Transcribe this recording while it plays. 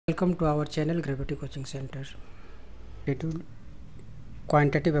Welcome to our channel Gravity Coaching Center. Aptitude,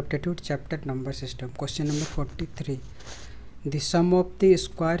 Quantitative Aptitude Chapter Number System. Question number 43. The sum of the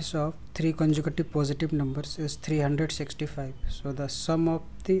squares of three consecutive positive numbers is 365. So the sum of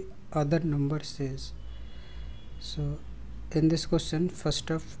the other numbers is. So in this question,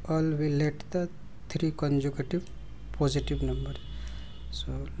 first of all, we let the three consecutive positive numbers.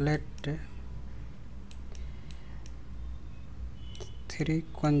 So let three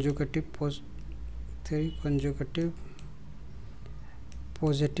consecutive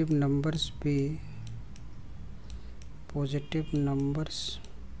positive numbers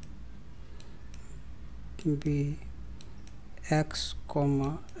be x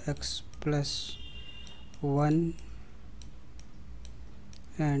comma x plus 1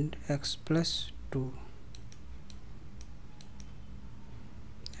 and x plus 2,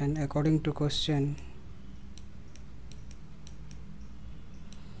 and according to question,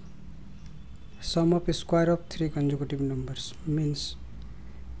 sum of square of three consecutive numbers means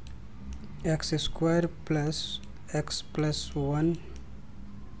x square plus x plus 1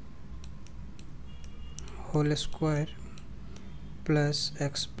 whole square plus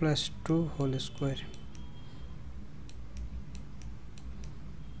x plus 2 whole square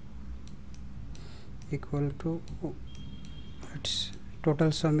equal to, its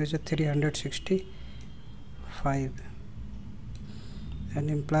total sum is 365, and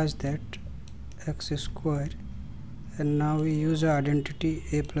implies that x square, and now we use identity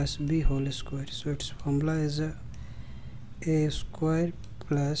a plus b whole square. So its formula is a square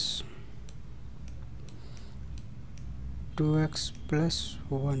plus 2x plus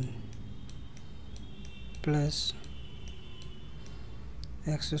 1 plus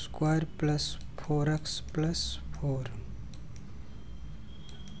x square plus 4x plus 4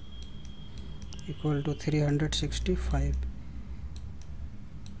 equal to 365,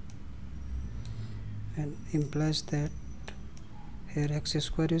 and implies that here x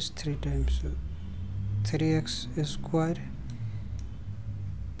square is 3 times, so 3x square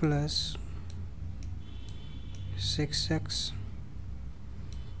plus 6x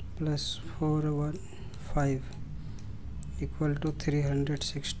plus 5 equal to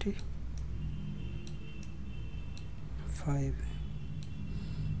 365,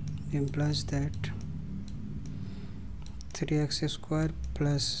 implies that 3x square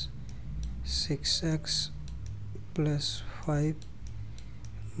plus 6x plus 5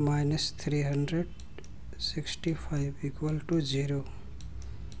 minus 365 equal to 0,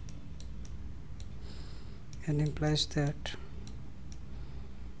 and implies that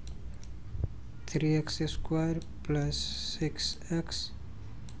 3x square plus 6x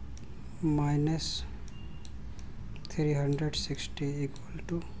minus 360 equal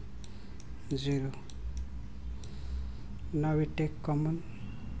to 0. Now we take common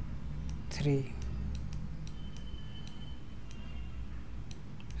 3,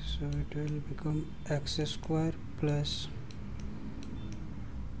 so it will become x square plus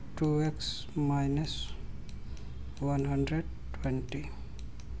 2x minus 120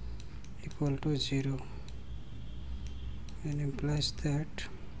 equal to 0, and implies that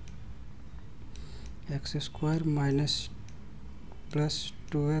x square minus plus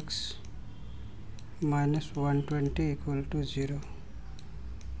 2x minus 120 equal to 0.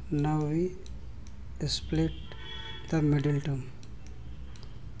 Now we split the middle term,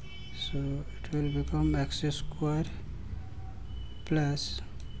 so it will become x square plus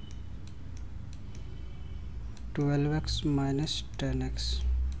 12x minus 10x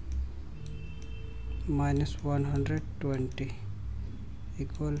minus 120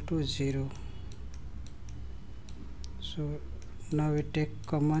 equal to 0. So now we take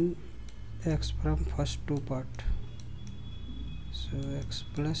common x from first two part, so x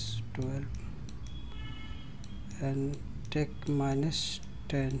plus 12, and take minus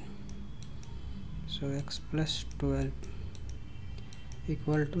 10, so x plus 12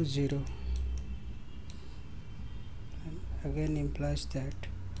 equal to 0, and again implies that,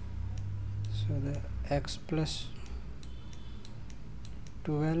 so the x plus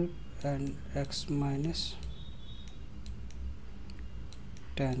 12 and x minus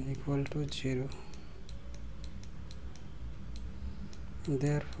 10 equal to 0.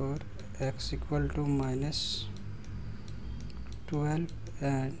 Therefore x equal to minus 12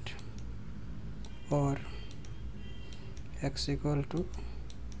 and or x equal to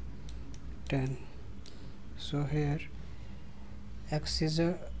 10. So here x is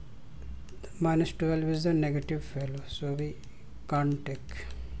a minus 12 is the negative value, so we can't take,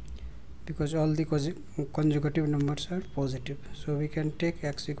 because all the consecutive numbers are positive, so we can take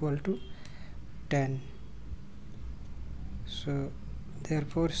x equal to 10. So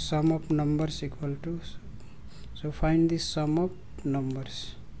therefore sum of numbers equal to, so find the sum of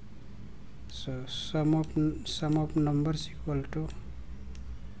numbers. So sum of numbers equal to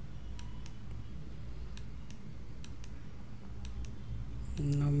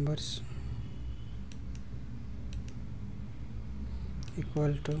numbers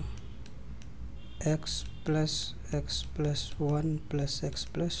equal to x plus 1 plus x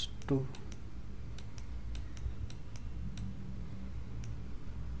plus 2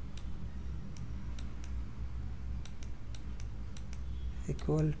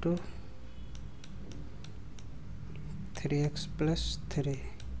 equal to 3x plus 3.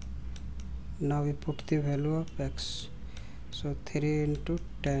 Now we put the value of x, so 3 into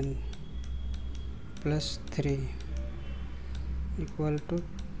 10 plus 3 equal to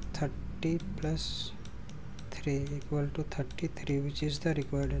 30 plus 3 equal to 33, which is the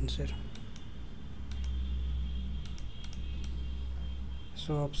required answer.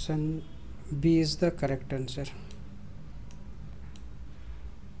 So option B is the correct answer.